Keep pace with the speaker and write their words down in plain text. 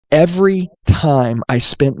every time I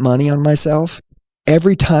spent money on myself,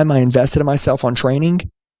 every time I invested in myself on training,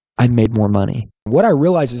 I made more money. What I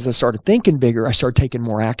realized is I started thinking bigger, I started taking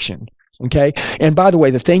more action. Okay. And by the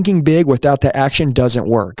way, the thinking big without the action doesn't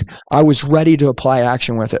work. I was ready to apply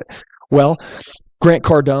action with it. Well, Grant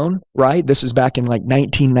Cardone, right? This is back in like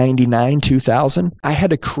 1999, 2000. I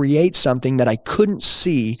had to create something that I couldn't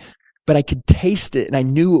see, but I could taste it and I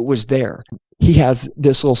knew it was there. He has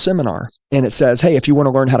this little seminar and it says, hey, if you want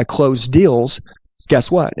to learn how to close deals,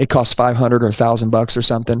 guess what? It costs $500 or $1,000 or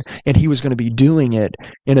something. And he was going to be doing it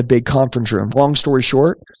in a big conference room. Long story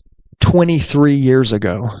short, 23 years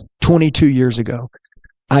ago, 22 years ago,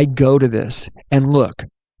 I go to this and look,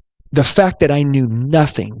 the fact that I knew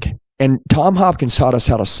nothing, and Tom Hopkins taught us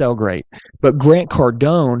how to sell great, but Grant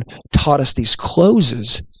Cardone taught us these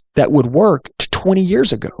closes that would work 20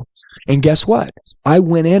 years ago. And guess what? I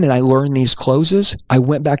went in and I learned these closes. I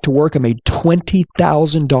went back to work and made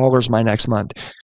 $20,000 my next month.